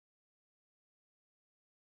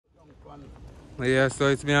Yeah, so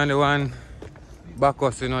it's me and the one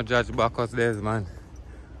Bacchus, you know, Judge Bacchus days, man.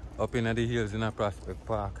 Up in the hills in a Prospect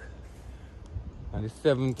Park. And the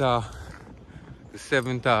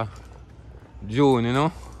 7th of June, you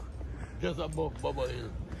know. Just above Bubble Hill.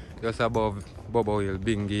 Just above Bubble Hill,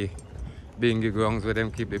 Bingy grounds where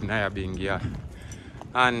them keep them Naya Bingy. Yeah.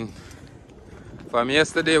 And from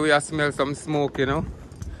yesterday we have smelled some smoke, you know.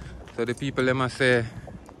 So the people them must say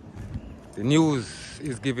the news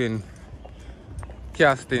is giving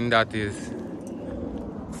casting that is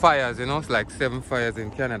fires, you know, it's like 7 fires in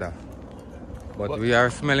Canada. But we are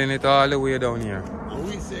smelling it all the way down here. What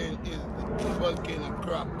we saying is the volcano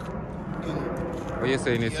crack in what you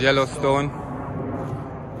saying? It's Yellowstone?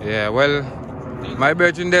 Yeah, well, my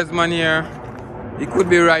virgin Desmond here, he could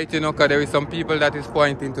be right, you know, because there is some people that is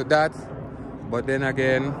pointing to that. But then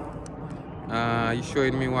again, he's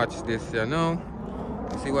showing me, watch this, you know.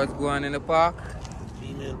 You see what's going on in the park?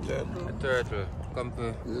 female turtle. A turtle come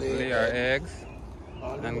to lay her eggs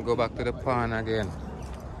and go back to the pond again.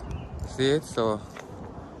 See it? So,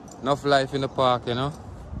 enough life in the park, you know.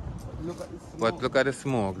 But look at the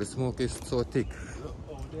smoke. The smoke is so thick.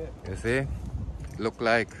 You see? Look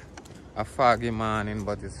like a foggy morning,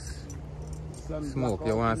 but it's smoke.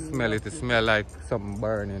 You want to smell it. It smells like something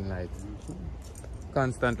burning, like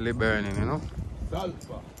constantly burning, you know.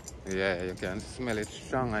 Sulfur. Yeah, you can smell it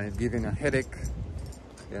strong and it's giving a headache.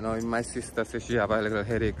 You know, my sister says she have a little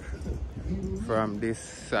headache from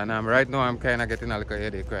this, and right now I'm kind of getting a little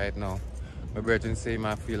headache right now. My virgin say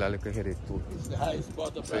I feel a little headache too. It's the highest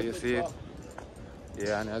part of so you see it?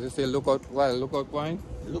 Yeah, and as you say, look out, well, look out point?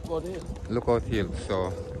 Look out hill. Look out hill,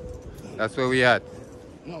 so that's where we at.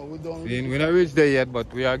 No, we don't. We're not reached there yet,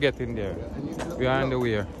 but we are getting there. We are on the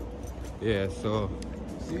way. Yeah, so,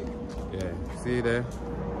 see? Yeah, see there?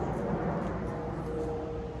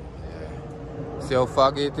 Yeah. See how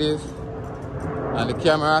foggy it is? And the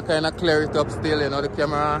camera kind of clear it up still, you know, the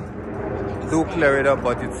camera do clear it up,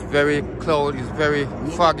 but it's very cloudy, it's very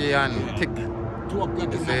foggy and thick. 2 o'clock in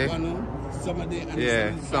the afternoon, summer day. And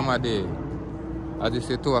yeah, summer day. As you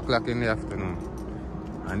say, 2 o'clock in the afternoon.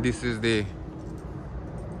 And this is the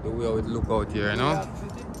way I would look out here, you know?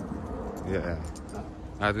 Yeah.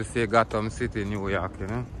 As we say, Gotham City, New York, you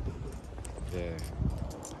know? Yeah.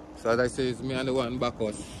 So as I say, it's me and the one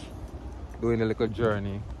Bacchus doing a little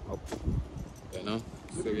journey up, you know?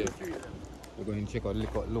 So yeah, we're going to check out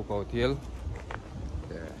Lookout Hill.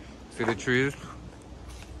 Yeah. See the trees?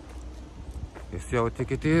 You see how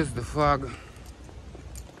thick it is, the fog?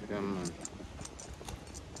 Yeah, man.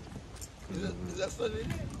 Is that sunny?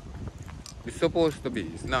 It's supposed to be,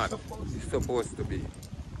 it's not. It's supposed to be,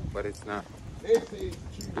 but it's not.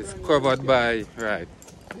 It's covered by, right.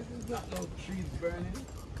 This is not no trees burning.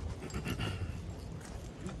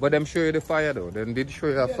 But them show you the fire though. They did show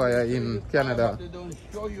you a fire in Canada. They don't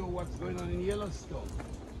show you what's going on in Yellowstone.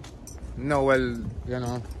 No, well, you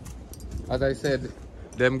know, as I said,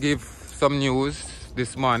 them give some news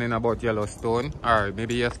this morning about Yellowstone, or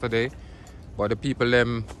maybe yesterday. But the people,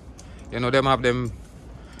 them, you know, them have them,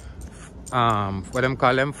 what them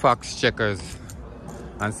call them, fact checkers.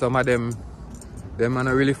 And some of them are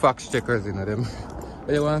not really fact checkers, you know, them. What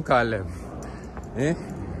do you want to call them? Eh?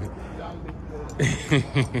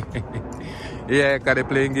 Yeah, because they're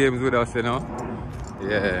playing games with us, you know.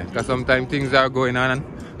 Yeah, because sometimes things are going on,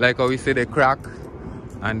 like how we say they crack,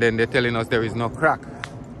 and then they're telling us there is no crack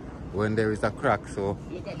when there is a crack. So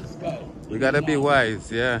look at the sky. We gotta be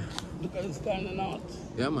wise, yeah. Look at the sky in the north.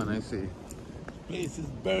 Yeah, man, I see. The place is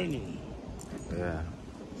burning. Yeah.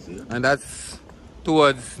 See? And that's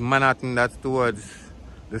towards Manhattan, that's towards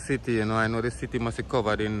the city, you know. I know the city must be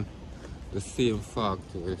covered in the same fog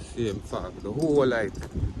too, the same fog, the whole light.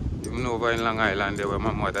 Even over in Long Island there where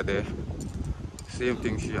my mother there, same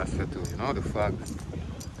thing she has said too, you know, the fog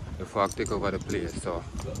take over the place, so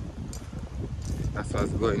that's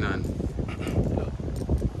what's going on.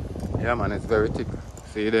 Yeah man, it's very thick.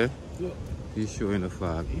 See there? He's showing the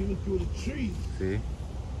fog. Even through the trees. See?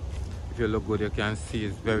 If you look good you can see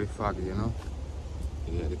it's very foggy, you know.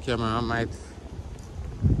 Yeah, the camera might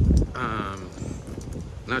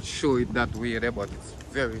not show it that way there, but it's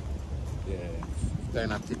very, yeah, it's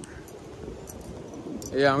kind of thick.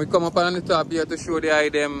 Yeah, and we come up on the top here to show the eye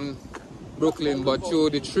them Brooklyn, but show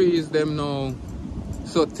the trees them now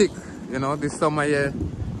so thick, you know, this summer here,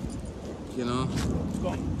 you know.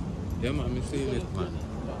 Yeah man, I'm seeing it, man.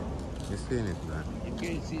 I'm seeing it, man. You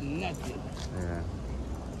can't see nothing. Yeah.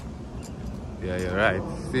 Yeah, you're right.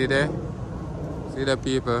 See there? See the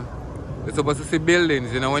people? You're supposed to see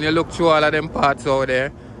buildings, you know, when you look through all of them parts over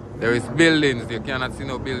there, there is buildings, you cannot see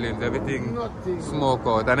no buildings, everything smoke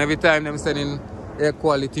out. And every time them sending air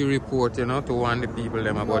quality report, you know, to warn the people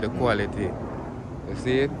them about the quality. You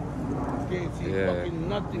see it? Can't see Yeah. fucking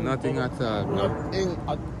nothing. Nothing at all, bro. Nothing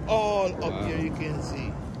at all up here you can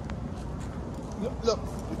see.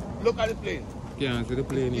 Look at the plane. Can't see the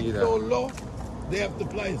plane It's either. so low, they have to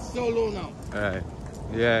fly so low now. Right.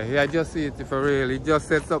 Yeah, I just see it for real. He just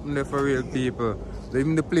said something there for real people.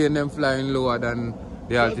 Even the plane them flying lower than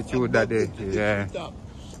the altitude that they, yeah.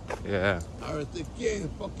 Yeah. Or else they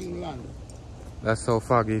can't fucking land. That's how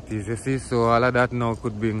foggy it is. You see, so all of that now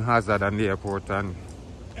could bring hazard on the airport and,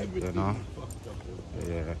 Everything you know. is fucked up.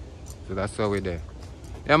 Yeah. So that's how we there.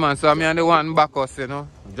 Yeah, man, so I'm the one back us, you know.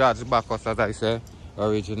 George back us, as I say.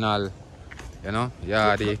 Original, you know,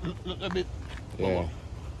 yardy. Look a bit. Yeah.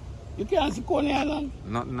 You can't see Coney Island?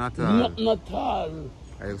 Nothing at all. Nothing at all.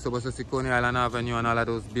 You're supposed to see Coney Island Avenue and all of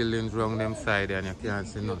those buildings around them side and you can't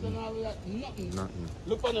see nothing. Nothing.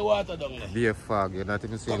 Look on the water down there. Be a fog, you're not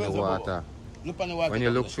even seeing the water. Look on the water. When you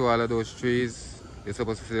look through all of those trees, you're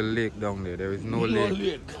supposed to see the lake down there. There is no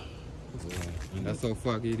lake. Yeah. And that's how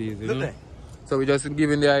foggy it is, you know. So we just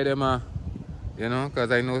giving the item, you know,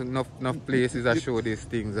 because I know enough places that show these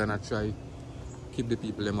things and I try keep the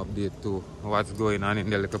people them updated to what's going on in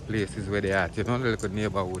the little places where they at, you know, the little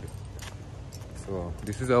neighborhood. So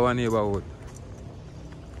this is our neighborhood.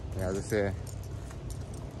 As I say,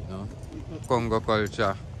 you know, Congo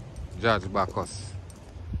culture, George Bacchus.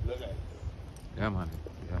 Yeah man,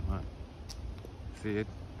 yeah man. See it?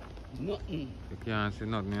 Nothing. You can't see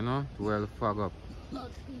nothing, you know, it's well fog up.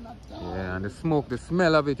 Nothing at all. Yeah, and the smoke, the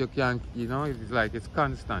smell of it, you can't, you know, it's like it's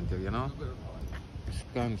constant, you know. It's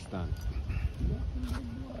constant.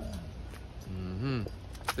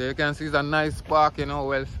 So you can see it's a nice park, you know,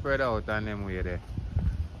 well spread out on them way there.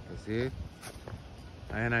 You see it?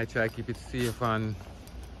 And I try to keep it safe and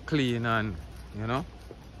clean and, you know.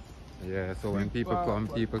 Yeah, so when people come,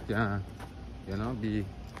 people can, you know, be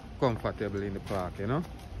comfortable in the park, you know,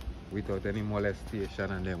 without any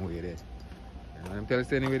molestation and them way there. You know, I'm telling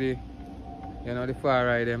you anyway, you know, the far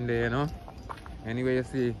right them there, you know. Anyway, you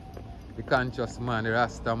see the conscious man, the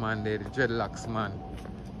Rasta man there, the dreadlocks man.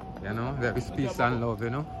 You know, there is peace and love, you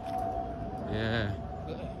know. Yeah.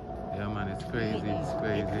 Yeah man, it's crazy, it's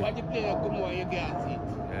crazy. What the player come on, you can't see it.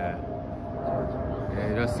 Yeah. Yeah,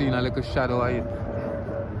 you just seen a little shadow of it. A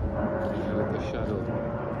little shadow.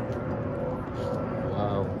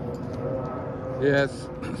 Wow. Yes,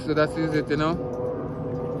 so that is it, you know.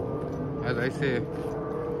 As I say,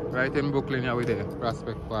 right in Brooklyn here we there,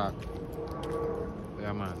 Prospect Park.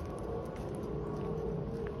 Yeah man.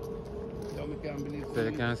 So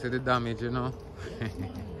you can see the damage, you know.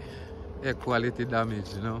 Yeah, quality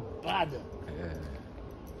damage, you know. Bad. Yeah.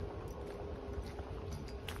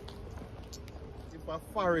 If a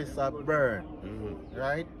forest are burned,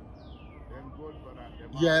 right?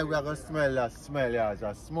 Yeah, we're gonna smell that smell, yeah,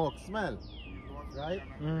 a smoke smell, right?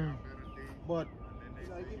 But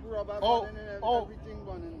oh,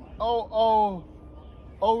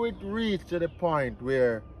 it reached to the point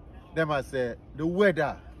where them I say the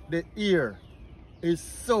weather, the air is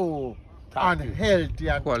so unhealthy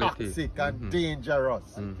and toxic and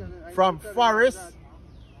dangerous. From forest,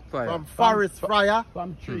 from forest fire,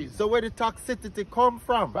 from trees. So where the toxicity come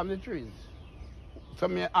from? From the trees. So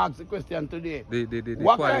me ask the question today. The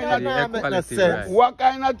What quality, kind of quality, sense? right. What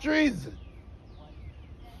kind of trees?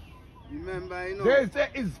 Remember, you know, They say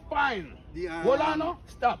it's fine. the, Hold on, no?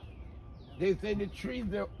 Stop. They say the trees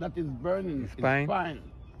that is burning is fine? fine.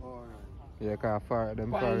 Yeah, because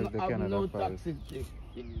them Fine forest, they have cannot no have forest. toxicity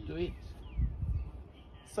to it.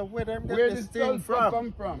 So where them get Where this the thing sulfur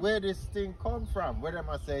come from? Where this thing come from? Where them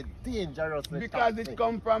I say dangerously Because toxic? it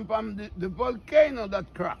come from the volcano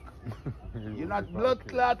that crack. You're not blood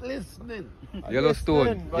clot listening.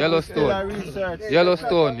 Yellowstone, But Yellowstone. we still are research.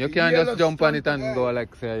 Yellowstone, you can't just jump on it Yellowstone. and go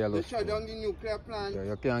like say they shut Yellowstone. down the nuclear plant Yeah,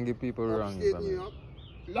 you can't give people wrong upstate New information. York.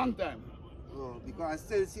 Long time. Oh, because I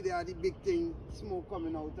still see there are the big thing, smoke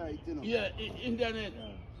coming out of it, you know. Yeah, internet.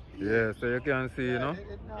 Yeah, so you can see, you know,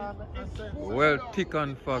 Well, well thick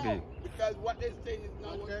and foggy. Because what they say is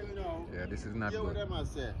not Then, you know, Yeah, this is not hear what good. them I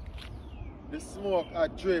say. The smoke a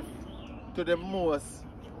drift to the most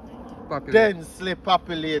densely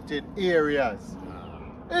populated areas.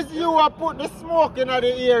 It's you who put the smoke in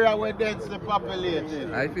the area where densely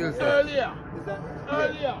populated. I feel so. earlier. Is that,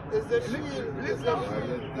 Earlier. is the field, Listen,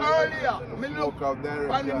 earlier. Me look on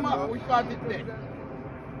the map, we got it there.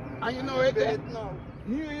 And you know it there? now?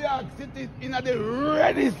 New York City is in the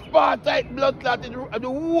reddest part of blood clot, the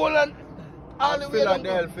whole and all the way down to,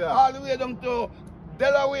 Philadelphia. all the way down to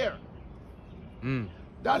Delaware. Mm.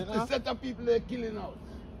 That's the set of people they're killing out.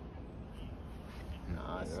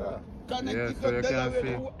 Nah, sir. Connecticut, so you can Delaware,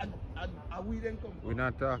 see. a we then come. We're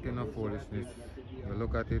not talking no foolishness. You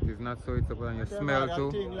look at it, it's not so it's up and you smell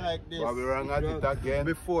too. Thing like this. But we rang at it again.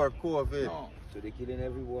 Before COVID. No. So they're killing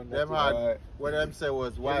everyone. Them had, what them say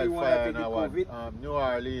was wildfire in our New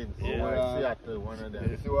Orleans or Seattle, one of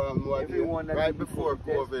them. Right before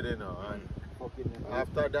COVID, you know. And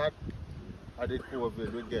after that, I did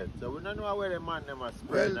COVID we get. So we don't know where the man them are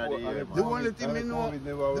spreading at the air. The only thing we know,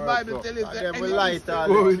 the Bible tells us that we light all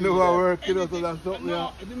COVID the never work, you know, so that's something.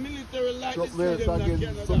 No, the military light is something else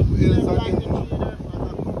again. Something else again.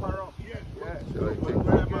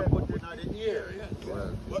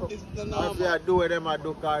 But it's the If normal. they do what them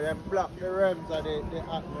do, because them block the realms of the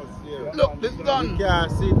atmosphere. Look, this done. You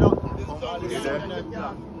can't see nothing.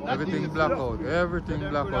 Everything black out. Everything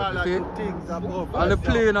black out. You see? Things above All the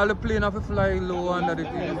plane have to fly low under the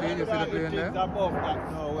thing. You see the plane there? above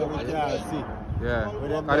that now where we can't see. Yeah.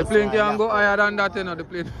 And the plane can go higher than that, you know, the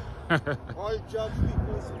plane. All jobs,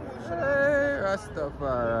 people, schools, Hey,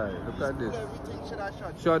 Rastafari. Look at this. everything should have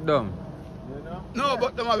shut. Shut down. You know? No,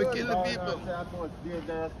 but them have to kill the people. Most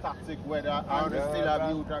dangerous, toxic weather, and still have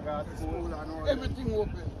youth that got school and all. Everything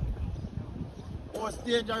open. Most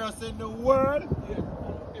dangerous in the world.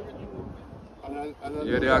 Everything open.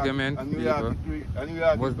 Hear the argument, people.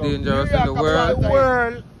 Most New dangerous in York the world.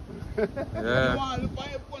 World. Yeah.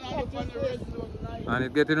 And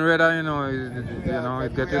it's getting redder, you know.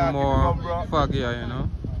 It's getting more foggier, you know.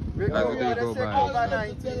 As the day go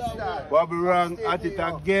by. But we rang at it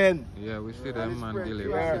again. Yeah, we see them and Gilly,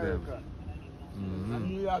 we see them.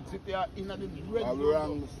 New York City are in the red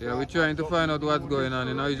zone. Yeah, we're trying to find out what's going on,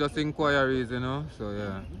 you know. It's just inquiries, you know. So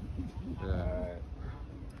yeah.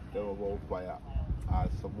 They were about fire.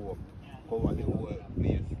 Some more cover the whole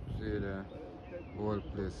place. See the whole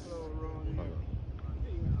place.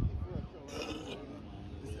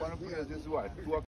 This one place is what?